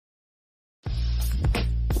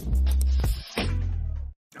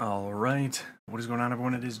Alright, what is going on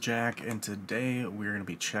everyone? It is Jack, and today we're going to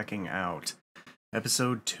be checking out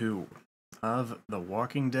episode 2 of The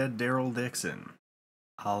Walking Dead Daryl Dixon.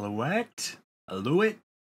 Alouette? Alouette?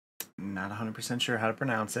 Not 100% sure how to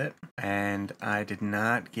pronounce it, and I did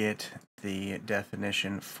not get the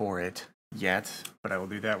definition for it yet, but I will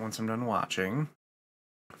do that once I'm done watching.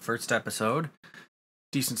 First episode,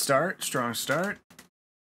 decent start, strong start.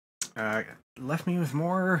 Left me with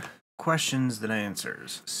more questions than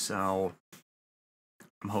answers, so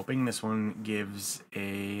I'm hoping this one gives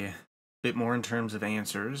a bit more in terms of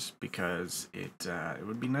answers, because it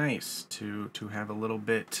would be nice to have a little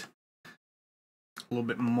bit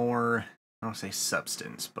more, I don't say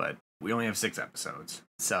substance, but we only have 6 episodes,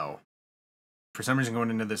 so for some reason going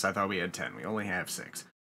into this I thought we had 10. We only have 6,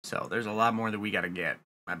 so there's a lot more that we gotta get,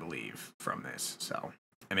 I believe, from this. So,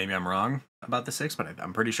 and maybe I'm wrong about the 6, but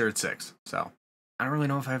I'm pretty sure it's 6, so I don't really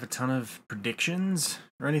know if I have a ton of predictions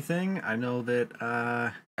or anything. I know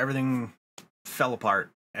that everything fell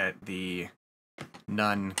apart at the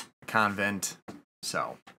nun convent,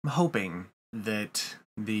 so I'm hoping that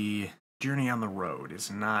the journey on the road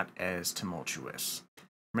is not as tumultuous.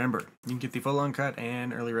 Remember, you can get the full uncut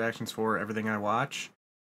and early reactions for everything I watch,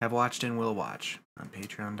 have watched, and will watch on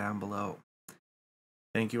Patreon down below.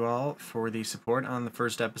 Thank you all for the support on the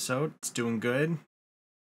first episode. It's doing good.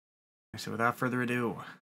 So without further ado,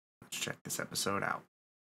 let's check this episode out.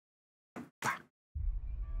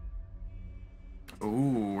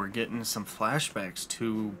 Ooh, we're getting some flashbacks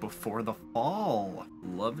to before the fall.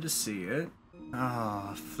 Love to see it.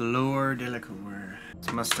 Ah, Fleur de la Cour.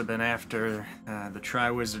 This must have been after the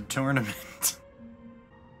Triwizard Tournament.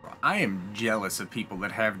 I am jealous of people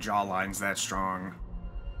that have jawlines that strong.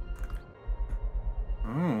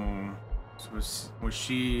 Ooh, so was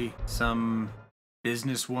she some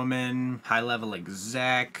businesswoman, high-level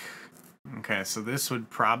exec? Okay, so this would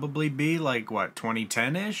probably be like, what,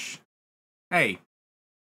 2010-ish? Hey,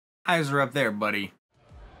 eyes are up there, buddy.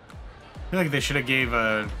 I feel like they should have gave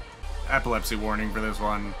a epilepsy warning for this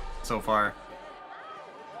one so far.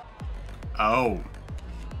 Oh.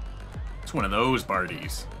 It's one of those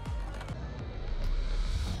parties.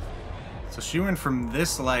 So she went from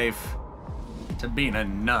this life to being a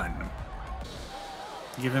nun.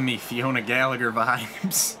 Giving me Fiona Gallagher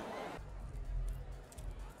vibes.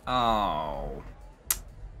 Oh.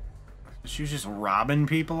 She was just robbing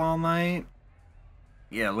people all night?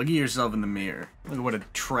 Yeah, look at yourself in the mirror. Look at what a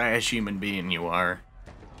trash human being you are.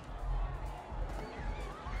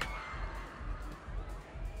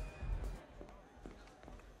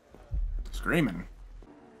 Screaming.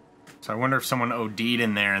 So I wonder if someone OD'd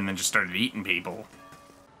in there and then just started eating people.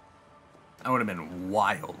 That would have been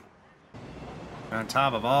wild. On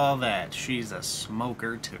top of all that, she's a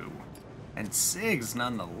smoker too. And cigs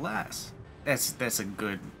nonetheless. That's a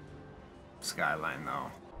good skyline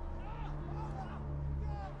though.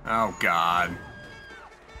 Oh God.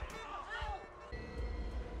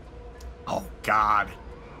 Oh God.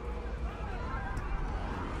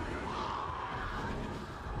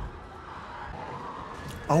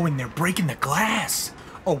 Oh, and they're breaking the glass.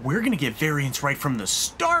 Oh, we're gonna get variants right from the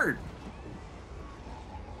start.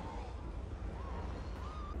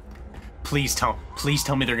 Please tell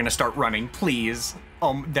me they're gonna start running, please.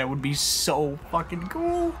 That would be so fucking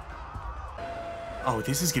cool. Oh,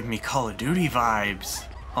 this is giving me Call of Duty vibes.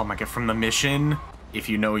 Oh my God, from the mission. If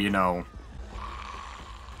you know, you know.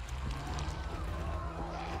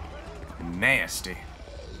 Nasty.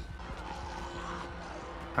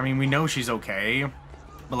 I mean, we know she's okay,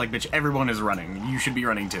 but like, bitch, everyone is running. You should be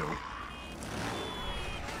running too.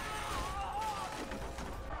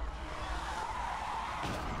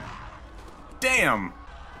 Damn!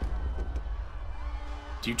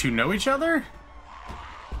 Do you two know each other?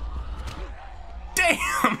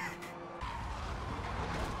 Damn!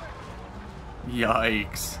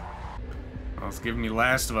 Yikes. Well, it's giving me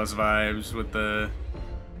Last of Us vibes with the...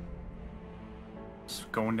 just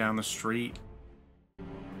going down the street.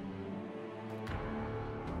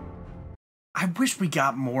 I wish we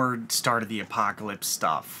got more Start of the Apocalypse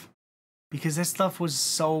stuff, because that stuff was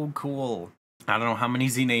so cool. I don't know how many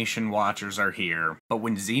Z Nation watchers are here, but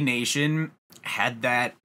when Z Nation had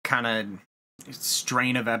that kind of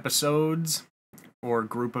strain of episodes, or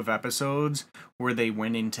group of episodes, where they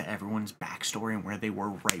went into everyone's backstory and where they were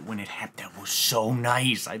right when it happened, that was so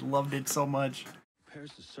nice. I loved it so much.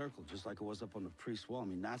 Prepares the circle just like it was up on the priest's wall. I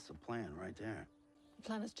mean, that's the plan right there. The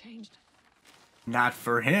plan has changed. Not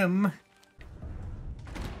for him.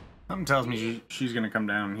 Something tells me she's gonna come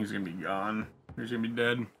down and he's gonna be gone. He's gonna be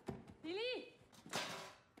dead. Lily!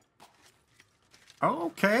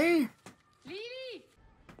 Okay. Lily!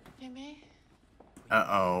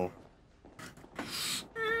 Uh-oh.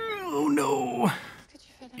 Oh, no.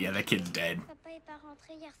 Yeah, that kid's dead.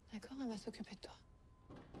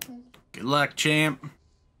 Good luck, champ.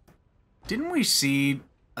 Didn't we see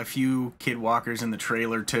a few kid walkers in the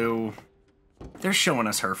trailer, too? They're showing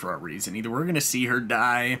us her for a reason. Either we're going to see her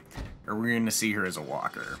die, or we're going to see her as a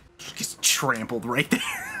walker. She gets trampled right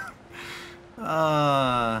there.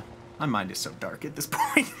 My mind is so dark at this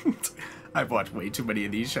point. I've watched way too many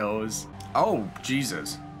of these shows. Oh,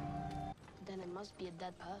 Jesus. Then it must be a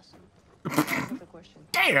dead person.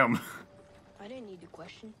 Damn! I don't need a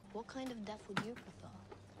question. What kind of death would you prefer?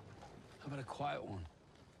 How about a quiet one?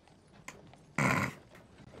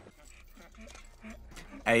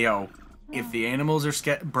 Hey, yo. If the animals are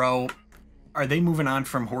scared... Bro, are they moving on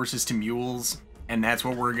from horses to mules? And that's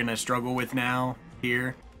what we're gonna struggle with now?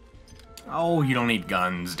 Here? Oh, you don't need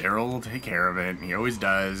guns, Daryl. Take care of it. He always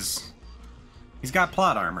does. He's got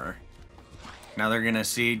plot armor. Now they're gonna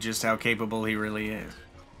see just how capable he really is.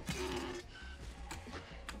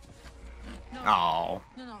 Oh.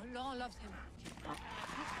 No, Laurent loves him.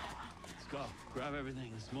 Let's go. Grab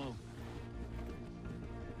everything and smoke.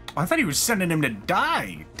 I thought he was sending him to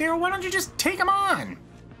die. Daryl, why don't you just take him on?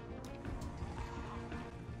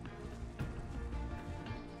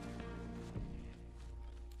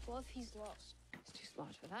 What if he's lost? He's too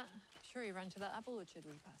smart for that. Sure, he ran to that apple orchard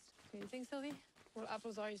we passed. Don't you think, Sylvie? Well,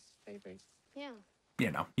 apples are his favorite. Yeah.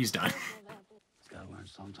 Yeah, no, he's done. He's gotta learn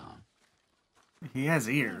sometime. He has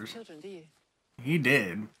You don't have ears. children, do you? He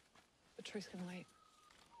did. The truth can wait.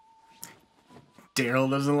 Daryl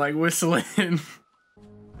doesn't like whistling.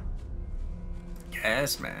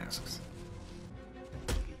 Gas masks.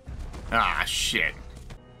 Ah, shit.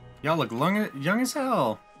 Y'all look young as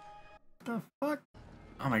hell. What the fuck?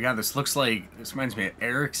 Oh my god, this looks like... This reminds me of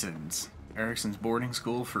Erickson's. Erickson's boarding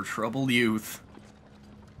school for troubled youth.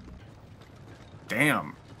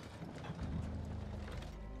 Damn.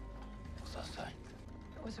 What's that say?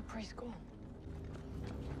 It was a preschool.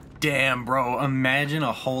 Damn, bro. Imagine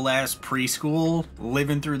a whole-ass preschool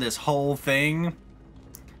living through this whole thing.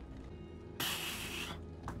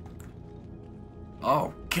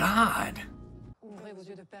 Oh, God. Ouvrez vos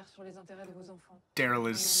yeux de père sur les intérêts de vos enfants. Daryl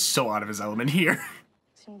is so out of his element here.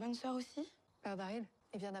 C'est une bonne sœur aussi? Père Daryl,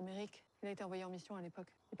 il vient d'Amérique. Il a été envoyé en mission à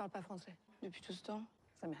l'époque. Il parle pas français. Depuis tout ce temps?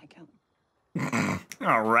 C'est américain.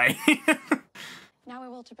 All right. Now we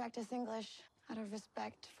will to practice English out of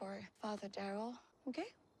respect for Father Daryl. Okay?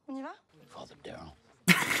 On y va? Father Daryl.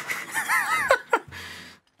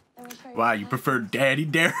 Let me show you Wow, the you house. prefer Daddy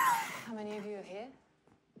Daryl? How many of you are here?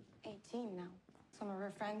 18 now. Some of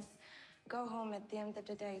her friends go home at the end of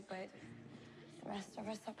the day, but the rest of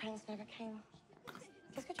us, our parents never came.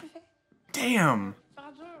 Qu'est-ce que tu fais? Damn.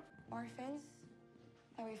 Orphans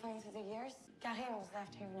that we find through the years. Karim was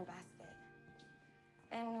left here in a basket.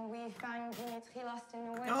 And we found Dimitri lost in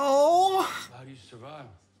the woods. Oh. How do you survive?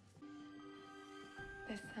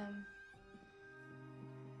 This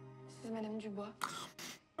is Madame Dubois.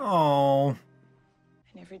 Oh.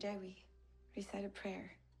 And every day we recite a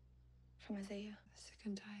prayer from Isaiah. Sick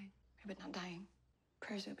and dying. But not dying.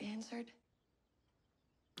 Prayers will be answered.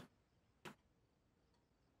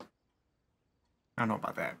 I don't know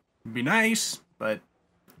about that. It'd be nice, but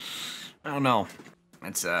I don't know.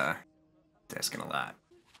 It's asking a lot.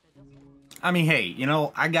 I mean, hey, you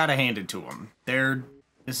know, I gotta hand it to them.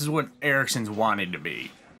 This is what Erickson's wanted to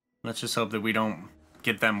be. Let's just hope that we don't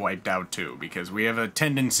get them wiped out too, because we have a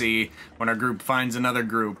tendency when our group finds another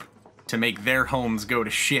group to make their homes go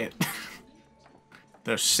to shit.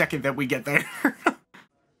 The second that we get there.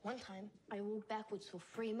 One time, I walked backwards for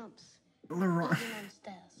 3 months. Leroy. Even on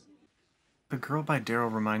stairs. The girl by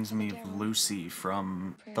Daryl reminds me of Lucy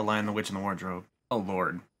from The Lion, the Witch, and the Wardrobe. Oh,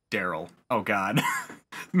 Lord. Daryl. Oh, God.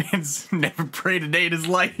 Man's never prayed a day in his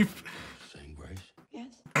life. Saying grace? Yes?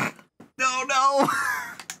 No.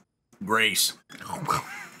 Grace. Lord,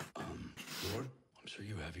 I'm sure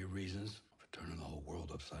you have your reasons for turning the whole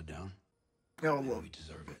world upside down. Oh, Maybe Lord. we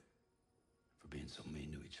deserve it for being so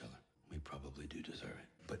mean to each other. We probably do deserve it.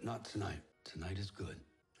 But not tonight. Tonight is good.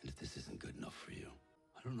 And if this isn't good enough for you,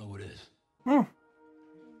 I don't know what is.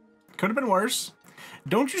 Could have been worse.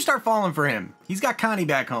 Don't you start falling for him. He's got Connie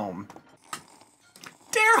back home.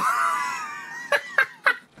 Daryl!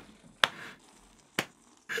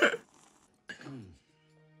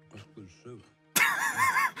 That's good soup.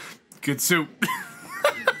 Good soup.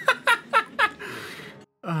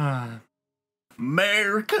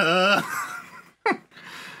 America.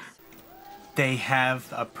 They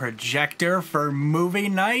have a projector for movie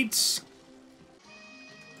nights.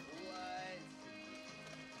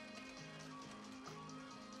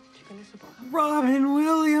 Did you connais ce programme? Robin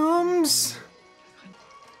Williams!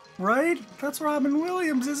 Right? That's Robin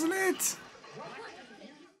Williams, isn't it?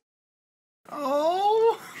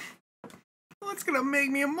 Oh! That's gonna make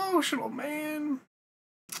me emotional, man.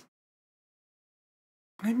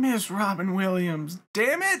 I miss Robin Williams.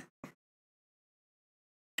 Damn it!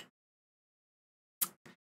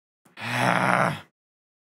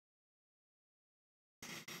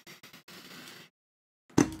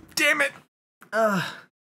 Damn it!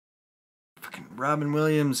 Fucking Robin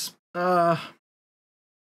Williams.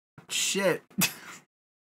 Shit.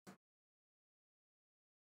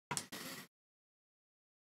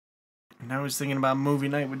 And I was thinking about movie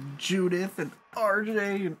night with Judith and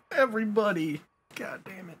RJ and everybody. God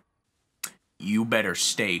damn it. You better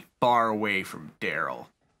stay far away from Daryl.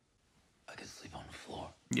 I could sleep on the floor.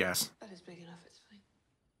 Yes. That is big enough, it's fine.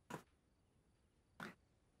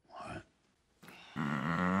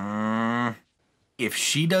 All right. If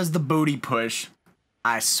she does the booty push,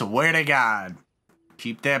 I swear to God,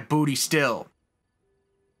 keep that booty still.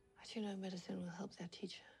 How do you know medicine will help that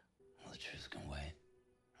teacher? Well, the truth can wait,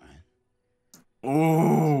 right?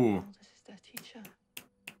 Ooh. This is that teacher.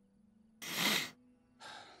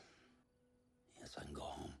 Yes, I can go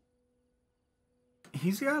home.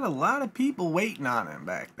 He's got a lot of people waiting on him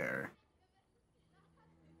back there.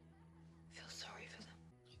 I feel sorry for them.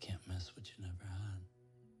 You can't miss what you never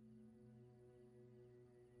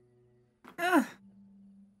had.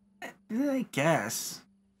 I guess.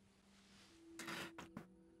 You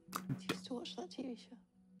used to watch that TV show.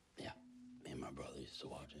 Yeah, me and my brother used to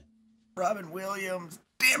watch it. Robin Williams.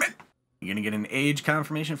 Damn it. You gonna get an age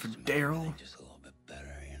confirmation for Just make Daryl? everything just a little bit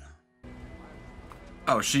better, you know.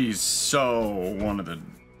 Oh, she's so one of the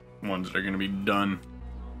ones that are gonna be done.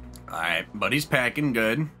 Alright, buddy's packing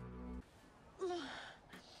good.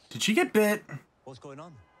 Did she get bit? What's going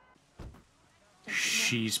on?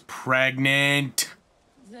 She's pregnant.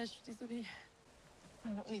 Je suis désolée.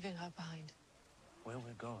 I'm not leaving her behind. Where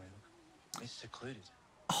we're going, it's secluded.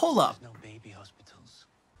 Hold up. There's no baby hospitals.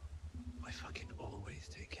 I fucking always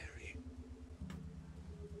take care of you.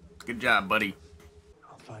 Good job, buddy.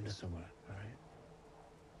 I'll find her somewhere, alright?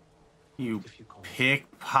 You If you call.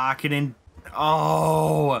 pickpocketing.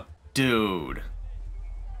 Oh, dude.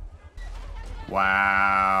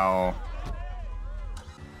 Wow.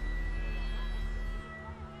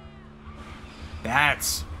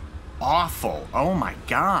 That's awful. Oh my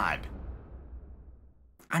God.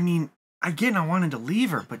 I mean, I get I wanted to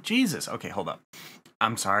leave her, but Jesus. Okay, hold up.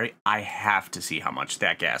 I'm sorry. I have to see how much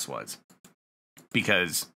that gas was.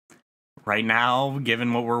 Because right now,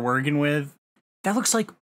 given what we're working with, that looks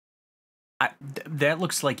like that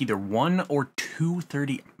looks like either 1 or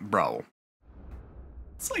 230, bro.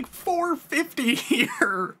 It's like 450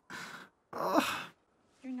 here. Ugh.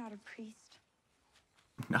 You're not a priest.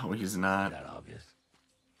 No, he's not. That obvious.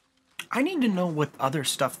 I need to know what other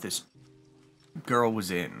stuff this girl was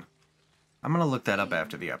in. I'm gonna look that up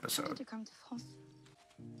after the How did episode. you come to France?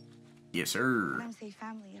 Yes, sir. When I say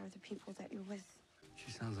family are the people that you're with.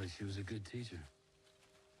 She sounds like she was a good teacher.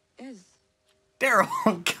 Is. Daryl.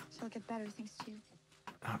 She'll get better thanks to you.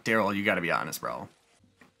 Oh, Daryl, you gotta be honest, bro.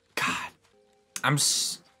 God.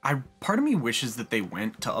 Part of me wishes that they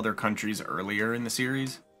went to other countries earlier in the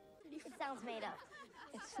series. It sounds made up.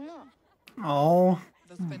 It's not. Oh,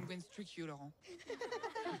 Those penguins trick you, Laurent.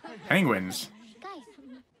 penguins.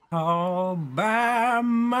 Guys, All by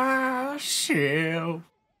myself.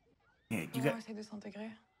 Yeah, you On got. essaie de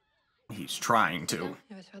s'intégrer. He's trying to.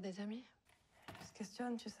 Il va se faire des amis. Il se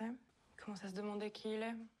questionne, tu sais. Il commence à se demander qui il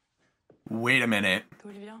est, Wait a minute.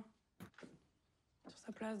 d'où il vient, sur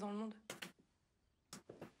sa place dans le monde.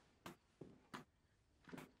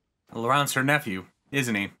 Laurent's her nephew,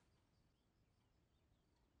 isn't he?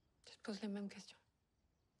 Tu te poses les mêmes questions.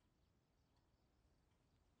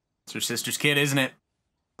 It's her sister's kid, isn't it?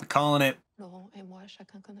 I'm calling it. Laurent et moi,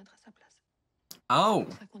 chacun connaîtra sa place. Oh, C'est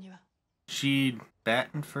pour ça qu'on y va. she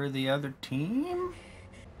batting for the other team?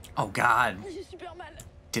 Oh, God. J'ai super mal.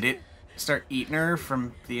 Did it start eating her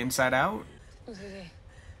from the inside out? Nous aider.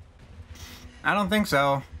 I don't think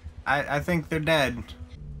so. I think they're dead.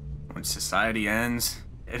 When society ends,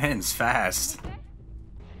 it ends fast.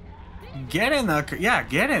 Get in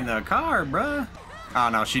the car, bruh. Oh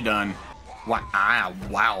no, she done.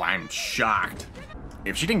 Wow, I'm shocked.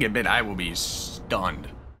 If she didn't get bit, I will be stunned.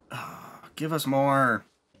 Give us more.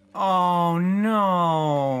 Oh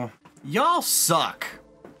no. Y'all suck.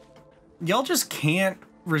 Y'all just can't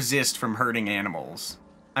resist from hurting animals.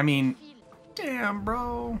 I mean, damn,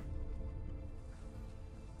 bro.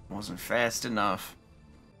 Wasn't fast enough.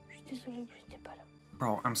 je suis désolée que j'étais pas là.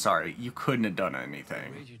 Bro, I'm sorry. You couldn't have done The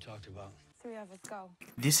anything. raid you talked about, Three of us go.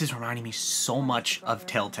 This is reminding me so much of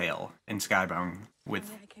Telltale and Skybound with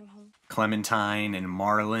When I came home. Clementine and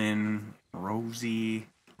Marlon, Rosie,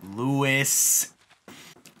 Lewis.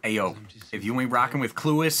 Hey, yo, if you ain't rocking with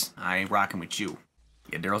Cluis, I ain't rocking with you.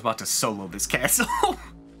 Yeah, Daryl's about to solo this castle. Oh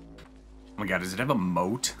my god, does it have a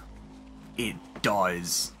moat? It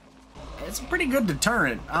does. It's a pretty good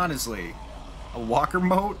deterrent, honestly. A walker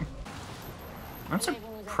moat? I'm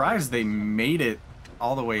surprised they made it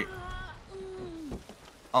all the way.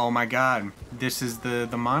 Oh my god. This is the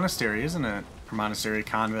monastery, isn't it? Or monastery,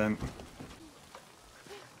 convent.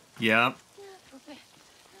 Yep.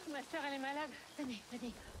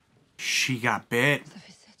 She got bit.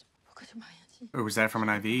 Or was that from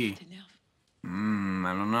an IV? I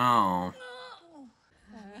don't know.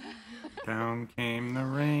 Down came the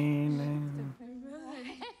rain and...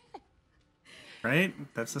 Right?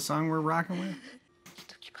 That's the song we're rocking with?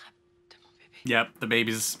 Yep, the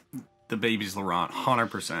baby's Laurent,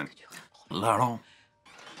 100%. Laurent.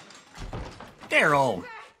 Daryl!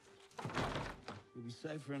 You'll be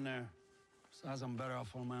safer in there. Besides, I'm better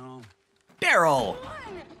off on my own. Daryl!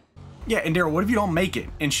 Yeah, and Daryl, what if you don't make it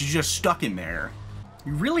and she's just stuck in there?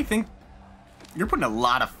 You really think... You're putting a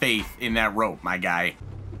lot of faith in that rope, my guy.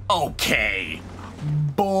 Okay.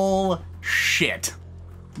 Bullshit.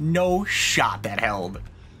 No shot that held.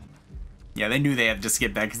 Yeah, they knew they had to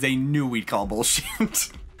skip that because they knew we'd call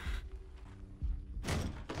bullshit.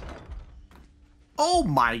 Oh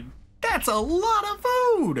my... That's a lot of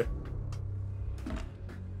food!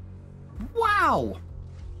 Wow!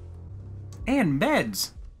 And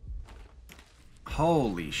meds.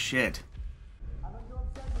 Holy shit.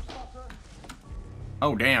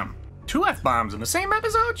 Oh, damn. 2 F-bombs in the same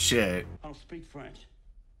episode? Shit. I don't speak French.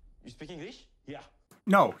 You speak English? Yeah.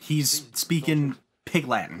 No, he's speaking Pig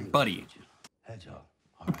Latin, buddy. Hedgehog.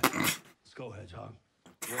 All right. Let's go, Hedgehog.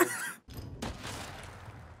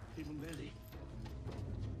 Keep him busy.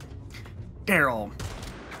 Daryl.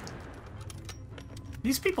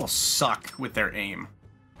 These people suck with their aim.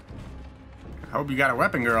 I hope you got a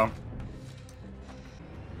weapon, girl.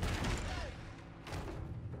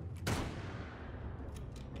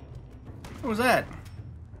 What was that?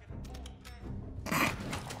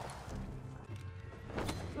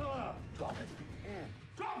 Drop it.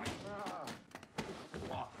 Drop it.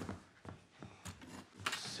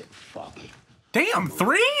 Sick fuck. Damn,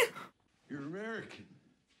 3? You're American.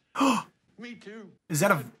 Me too. Is that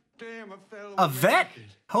a Damn, a fellow vet? American.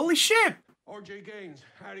 Holy shit! RJ Gaines,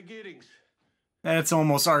 howdy Giddings. That's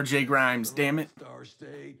almost RJ Grimes, damn it. Star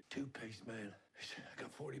State, toothpaste man. I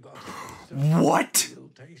got $40. What? Little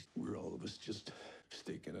taste. We're all of us just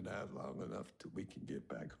sticking it out long enough till we can get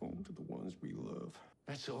back home to the ones we love.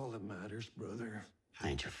 That's all that matters, brother. I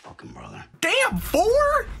ain't your fucking brother. Damn, 4?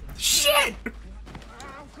 Shit!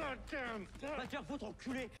 Oh, goddamn!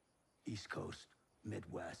 East Coast,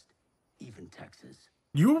 Midwest, even Texas.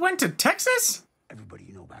 You went to Texas? Everybody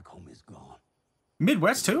you know back home is gone.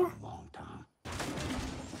 Midwest too? A long time.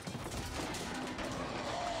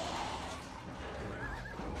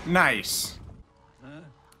 Nice. Huh?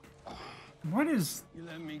 What is... You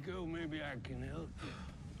let me go, maybe I can help.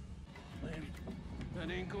 Man,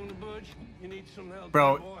 that ain't gonna budge. You need some help,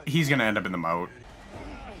 Bro, boy. he's gonna end up in the moat.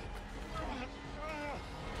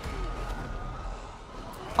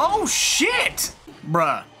 Oh, shit!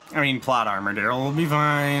 Bruh. I mean, plot armor, Daryl will be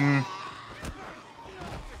fine.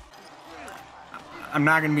 I'm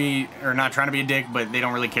not gonna be, or not trying to be a dick, but they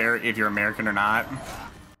don't really care if you're American or not.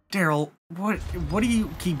 Daryl, what do you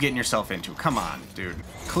keep getting yourself into? Come on, dude.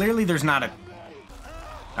 Clearly there's not a...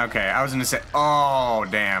 Okay, I was gonna say, oh,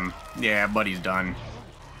 damn. Yeah, buddy's done.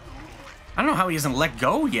 I don't know how he hasn't let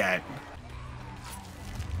go yet.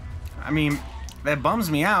 I mean, that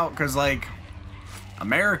bums me out, because, like,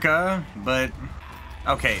 America, but...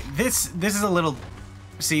 Okay, this is a little...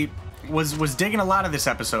 See, was digging a lot of this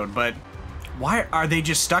episode, but... Why are they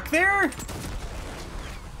just stuck there?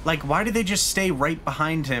 Like, why did they just stay right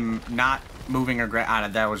behind him, not moving or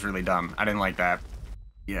that was really dumb. I didn't like that.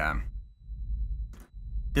 Yeah.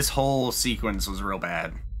 This whole sequence was real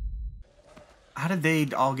bad. How did they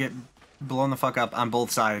all get blown the fuck up on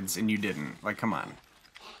both sides and you didn't? Like, come on.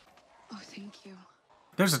 Oh, thank you.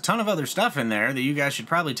 There's a ton of other stuff in there that you guys should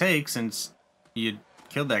probably take since you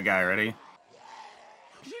killed that guy already.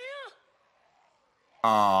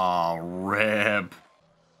 Oh, rip.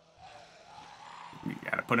 You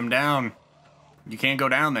gotta put him down. You can't go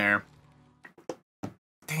down there.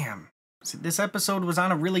 Damn. See, this episode was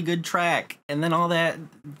on a really good track, and then all that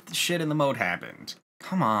shit in the mode happened.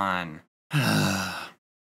 Come on.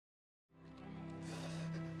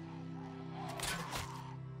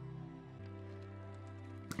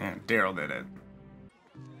 Man, Daryl did it.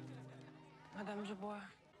 Madame Dubois.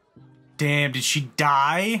 Damn, did she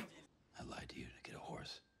die? I lied to you to get a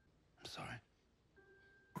horse. I'm sorry.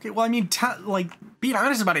 Okay, well, I mean, like, being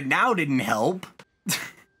honest about it now didn't help.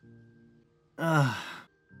 Yeah.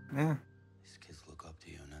 These kids look up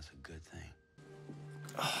to you, and that's a good thing.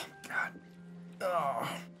 Oh, God. Oh.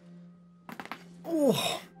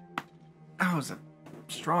 Oh. That was a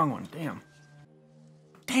strong one. Damn.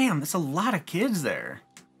 Damn, that's a lot of kids there.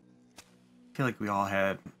 I feel like we all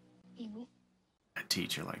had Amy, a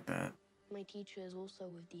teacher like that. my teacher is also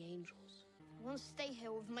with the angels. I want to stay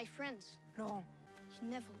here with my friends. No, he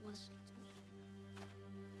never listens to me.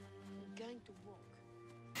 I'm going to walk.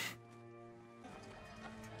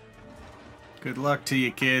 Good luck to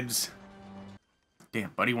you, kids.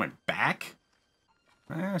 Damn, Buddy went back?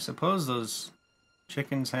 I suppose those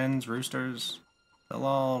chickens, hens, roosters, they'll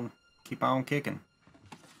all keep on kicking.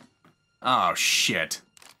 Oh, shit.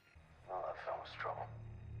 Well, that fell was trouble.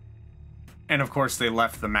 And of course they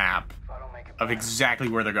left the map If I don't make it of back, exactly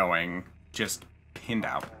where they're going, just pinned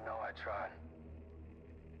out. no, I tried.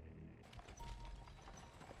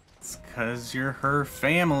 It's 'cause you're her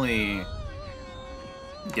family.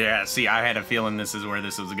 Yeah, see, I had a feeling this is where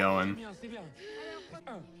this was going.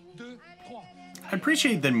 I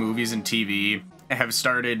appreciate that movies and TV have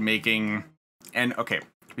started making, and okay,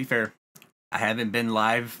 to be fair, I haven't been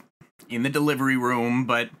live in the delivery room,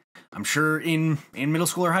 but I'm sure in middle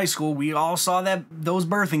school or high school, we all saw those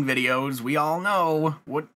birthing videos. We all know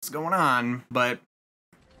what's going on, but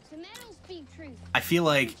The medals speak truth. I feel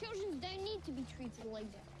like Children don't need to be treated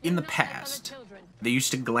like that. in the past, they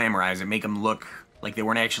used to glamorize it, make them look like they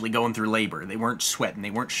weren't actually going through labor. They weren't sweating.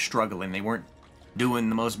 They weren't struggling. They weren't doing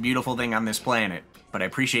the most beautiful thing on this planet. But I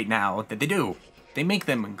appreciate now that they do. They make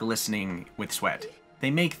them glistening with sweat.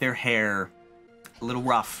 They make their hair a little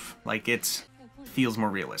rough, like it feels more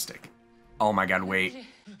realistic. Oh my God, wait.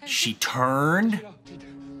 She turned?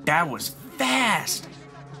 That was fast.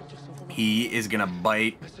 He is gonna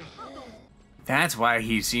bite. That's why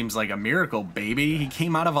he seems like a miracle, baby. He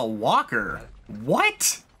came out of a walker.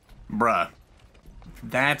 What? Bruh.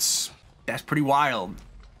 That's pretty wild.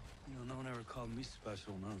 You know, no one ever called me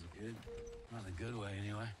special when I was a kid. Not in a good way,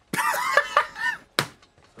 anyway.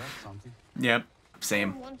 That's something. Yep, I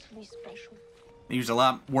same. don't want to be special. They use a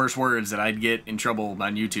lot worse words that I'd get in trouble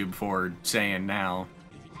on YouTube for saying now.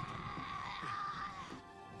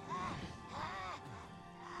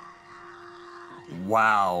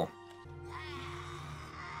 Wow.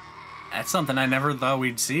 That's something I never thought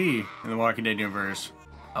we'd see in the Walking Dead universe.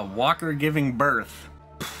 A walker giving birth.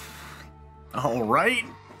 All right.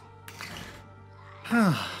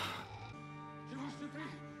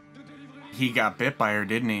 He got bit by her,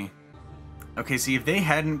 didn't he? Okay, see, if they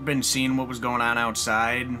hadn't been seeing what was going on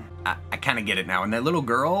outside, I kind of get it now. And that little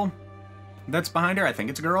girl that's behind her, I think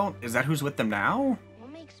it's a girl. Is that who's with them now?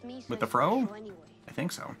 What makes me so With the fro? special anyway? I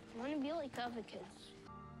think so. I want to be like other kids.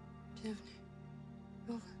 Bienvenue.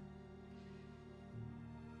 Bon.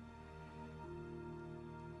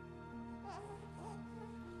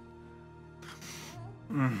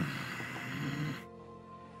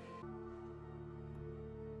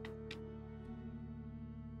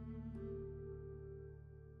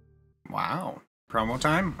 Wow. Promo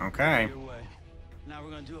time? Okay. Your way. Now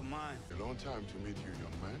we're gonna do it mine. A long time to meet you,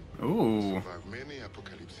 young man. Ooh. Survived many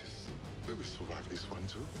apocalypses. We will survive this one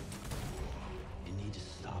too. You need to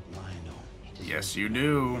stop lying to him. Yes, you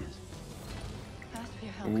do. Ask for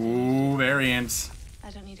your help. Ooh, variants.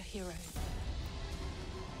 I don't need a hero.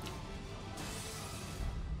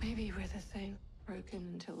 Maybe we're the same. Broken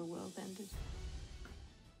until the world ended.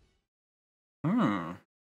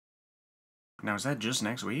 Now, is that just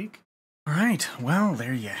next week? All right, well,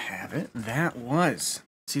 there you have it. That was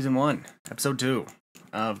Season 1, Episode 2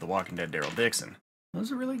 of The Walking Dead Daryl Dixon. It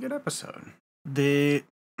was a really good episode.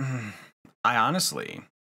 I honestly,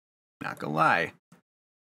 not gonna lie,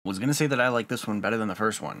 was gonna say that I like this one better than the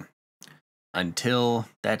first one. Until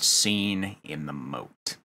that scene in the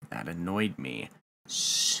moat. That annoyed me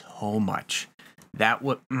so much. That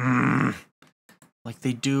would, like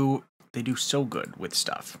they do so good with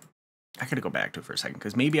stuff. I gotta go back to it for a second,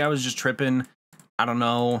 because maybe I was just tripping. I don't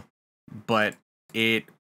know. But it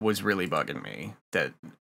was really bugging me that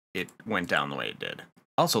it went down the way it did.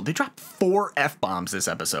 Also, they dropped 4 F-bombs this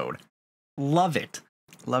episode. Love it.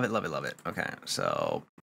 Love it, love it, love it. Okay, so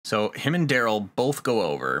him and Daryl both go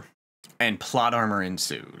over, and plot armor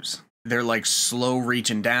ensues. they're like slow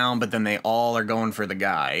reaching down, but then they all are going for the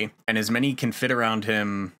guy, and as many can fit around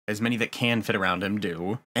him, as many that can fit around him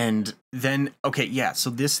do. And then, okay, yeah, so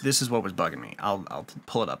this is what was bugging me. I'll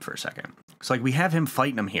pull it up for a second. So like we have him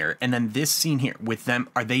fighting them here, and then this scene here with them,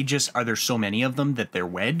 are there so many of them that they're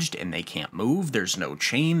wedged and they can't move? There's no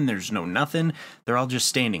chain, there's no nothing. They're all just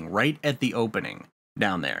standing right at the opening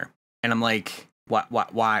down there. And I'm like,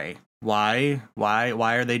 why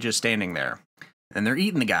are they just standing there? And they're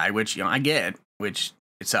eating the guy, which, I get, which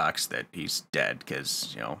it sucks that he's dead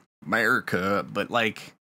because, America, but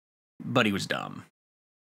he was dumb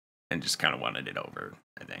and just kind of wanted it over,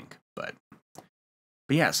 I think. But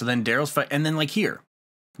yeah, so then Daryl's fight, and then here,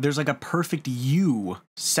 there's a perfect U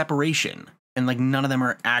separation, and none of them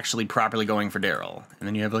are actually properly going for Daryl. And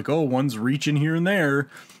then you have one's reaching here and there,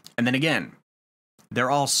 and then again,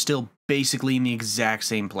 they're all still basically in the exact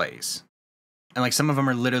same place. And some of them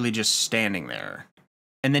are literally just standing there.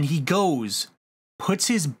 And then he goes, puts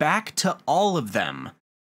his back to all of them,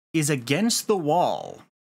 is against the wall,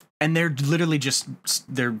 and they're literally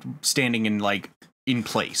they're standing in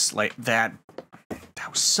place. That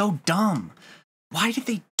was so dumb. Why did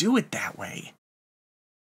they do it that way?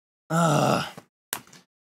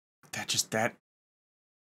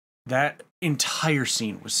 That entire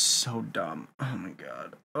scene was so dumb. Oh my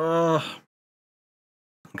god.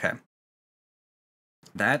 Okay.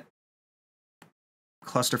 That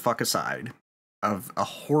clusterfuck aside of a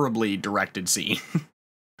horribly directed scene.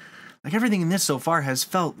 Everything in this so far has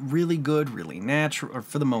felt really good, really natural, or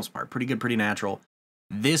for the most part, pretty good, pretty natural.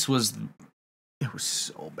 It was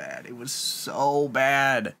so bad. It was so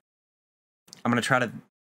bad. I'm going to try to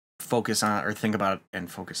focus on, or think about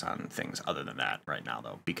and focus on things other than that right now,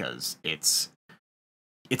 though, because it's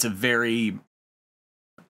a very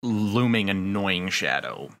looming, annoying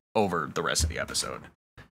shadow over the rest of the episode.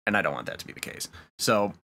 And I don't want that to be the case.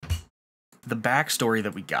 So, the backstory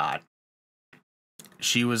that we got,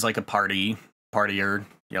 she was a partier,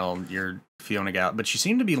 your Fiona gal, but she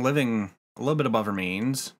seemed to be living a little bit above her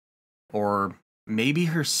means, or maybe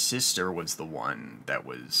her sister was the one that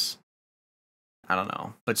was, I don't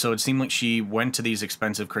know. But so it seemed like she went to these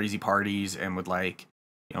expensive, crazy parties and would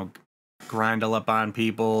grindle up on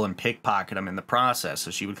people and pickpocket them in the process. So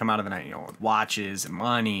she would come out of the night, with watches and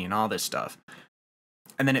money and all this stuff.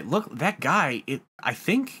 And then that guy, I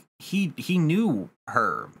think he knew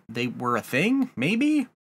her. They were a thing, maybe?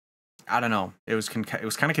 I don't know. It was kind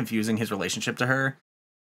of confusing, his relationship to her.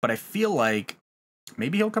 But I feel like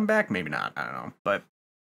maybe he'll come back, maybe not. I don't know. But,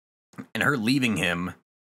 and her leaving him,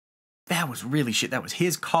 that was really shit. That was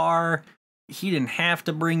his car. He didn't have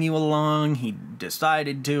to bring you along. He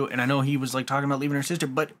decided to. And I know he was talking about leaving her sister,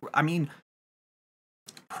 but I mean,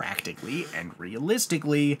 practically and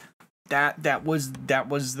realistically, that was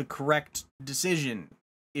the correct decision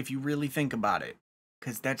if you really think about it,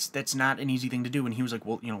 because that's not an easy thing to do. And he was like,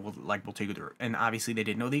 well, we'll take you through. And obviously they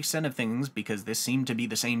didn't know the extent of things, because this seemed to be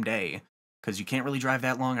the same day, because you can't really drive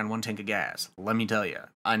that long on one tank of gas. Let me tell you,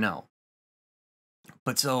 I know.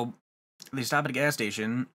 But so they stop at a gas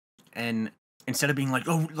station, and instead of being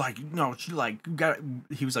no,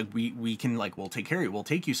 he was like, we can we''ll take care of you. We'll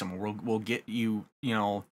take you somewhere. We'll get you,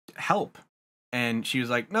 help. And she was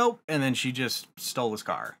like, nope. And then she just stole his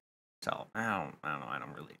car. So I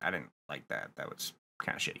didn't like that. That was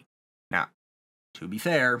kind of shitty. Now, to be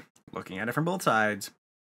fair, looking at it from both sides,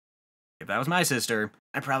 if that was my sister,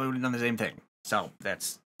 I probably would have done the same thing. So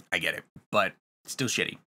I get it, but still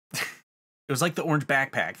shitty. It was like the orange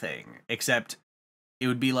backpack thing, except it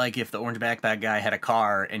would be like if the orange backpack guy had a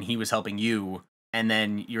car and he was helping you, and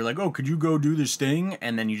then you're like, oh, could you go do this thing?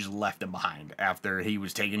 And then you just left him behind after he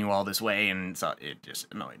was taking you all this way, and so it just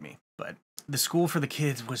annoyed me. But the school for the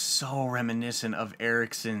kids was so reminiscent of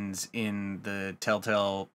Erickson's in the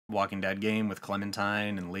Telltale Walking Dead game with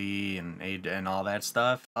Clementine and Lee and Ada and all that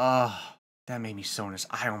stuff. Oh, that made me so nervous.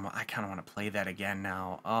 I kind of want to play that again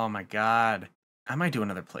now. Oh my god. I might do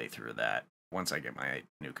another playthrough of that once I get my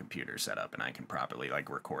new computer set up and I can properly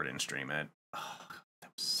record and stream it. Oh,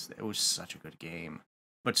 it was such a good game.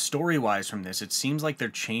 But story-wise from this, it seems like they're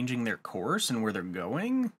changing their course and where they're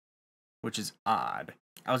going, which is odd.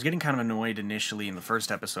 I was getting kind of annoyed initially in the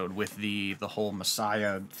first episode with the whole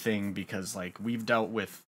Messiah thing, because we've dealt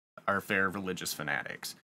with our fair of religious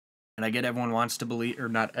fanatics. And I get everyone wants to believe, or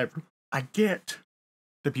not ever. I get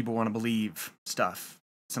that people want to believe stuff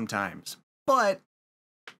sometimes. But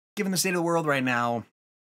given the state of the world right now,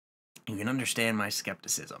 you can understand my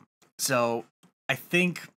skepticism. So I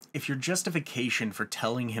think if your justification for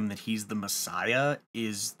telling him that he's the Messiah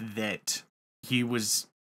is that he was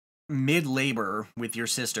mid-labor with your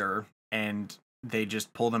sister and they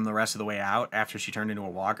just pull them the rest of the way out after she turned into a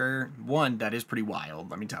walker. One, that is pretty wild,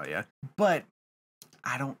 let me tell you. But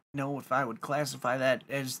I don't know if I would classify that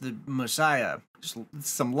as the Messiah. Just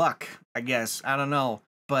some luck, I guess. I don't know.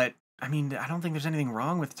 But, I mean, I don't think there's anything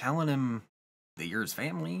wrong with telling him that you're his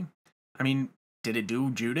family. I mean, did it do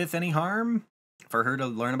Judith any harm for her to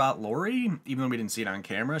learn about Lori? Even though we didn't see it on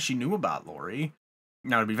camera, she knew about Lori.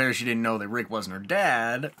 Now, to be fair, she didn't know that Rick wasn't her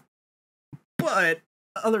dad. But,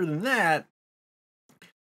 other than that,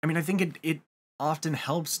 I mean, I think it often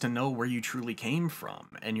helps to know where you truly came from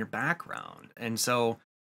and your background. And so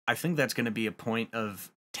I think that's going to be a point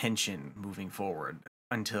of tension moving forward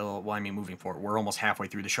until, well, I mean, moving forward, we're almost halfway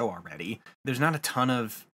through the show already. There's not a ton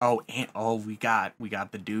of, we got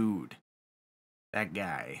the dude, that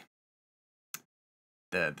guy,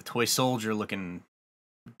 the toy soldier looking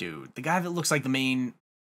dude, the guy that looks like the main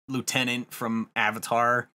lieutenant from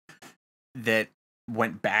Avatar that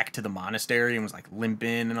went back to the monastery and was like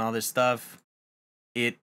limping and all this stuff.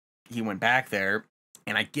 He went back there,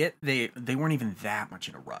 and I get they weren't even that much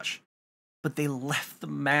in a rush, but they left the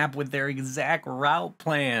map with their exact route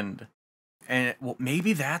planned. And well,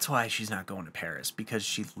 maybe that's why she's not going to Paris, because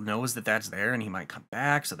she knows that that's there and he might come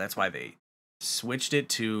back. So that's why they switched it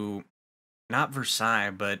to not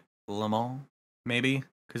Versailles, but Le Mans, maybe.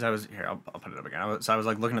 Because I'll put it up again. So I was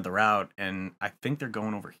like looking at the route, and I think they're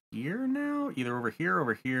going over here now. Either over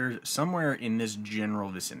here, somewhere in this general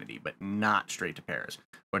vicinity, but not straight to Paris,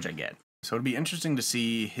 which I get. So it'd be interesting to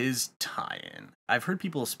see his tie-in. I've heard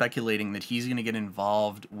people speculating that he's going to get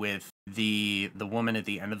involved with the woman at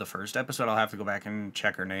the end of the first episode. I'll have to go back and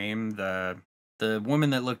check her name. The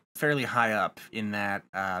woman that looked fairly high up in that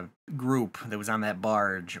group that was on that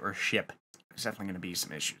barge or ship. There's definitely going to be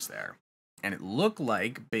some issues there. And it looked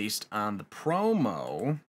like, based on the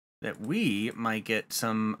promo, that we might get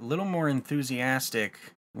some little more enthusiastic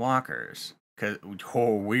walkers. Because,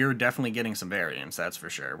 we're definitely getting some variants, that's for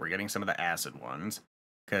sure. We're getting some of the acid ones.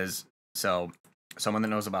 Because, someone that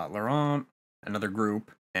knows about Laurent, another group,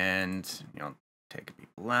 and, taking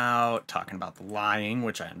people out, talking about the lying,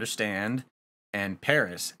 which I understand, and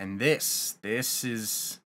Paris. And this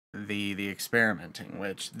is the experimenting,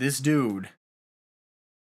 which this dude...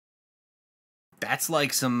 That's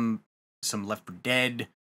like some Left 4 Dead,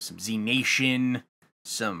 some Z Nation,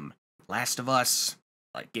 some Last of Us,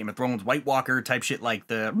 like Game of Thrones, White Walker type shit, like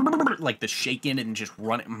the shaking and just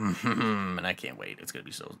run it, and I can't wait. It's gonna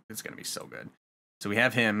be so good. So we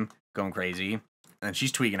have him going crazy, and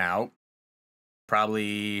she's tweaking out,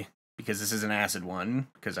 probably because this is an acid one,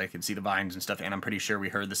 because I can see the vines and stuff, and I'm pretty sure we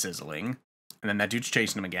heard the sizzling. And then that dude's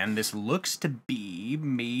chasing him again. This looks to be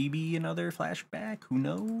maybe another flashback. Who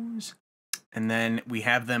knows? And then we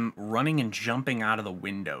have them running and jumping out of the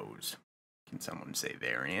windows. Can someone say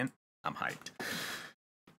variant? I'm hyped.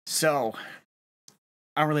 So,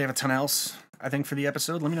 I don't really have a ton else, I think, for the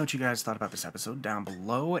episode. Let me know what you guys thought about this episode down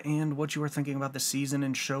below and what you were thinking about the season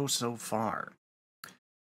and show so far.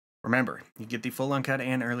 Remember, you get the full uncut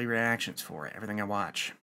and early reactions for everything I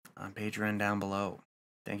watch on Patreon down below.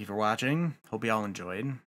 Thank you for watching. Hope you all enjoyed.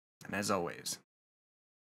 And as always,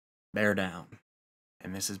 bear down.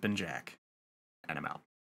 And this has been Jack. And I'm out.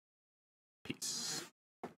 Peace.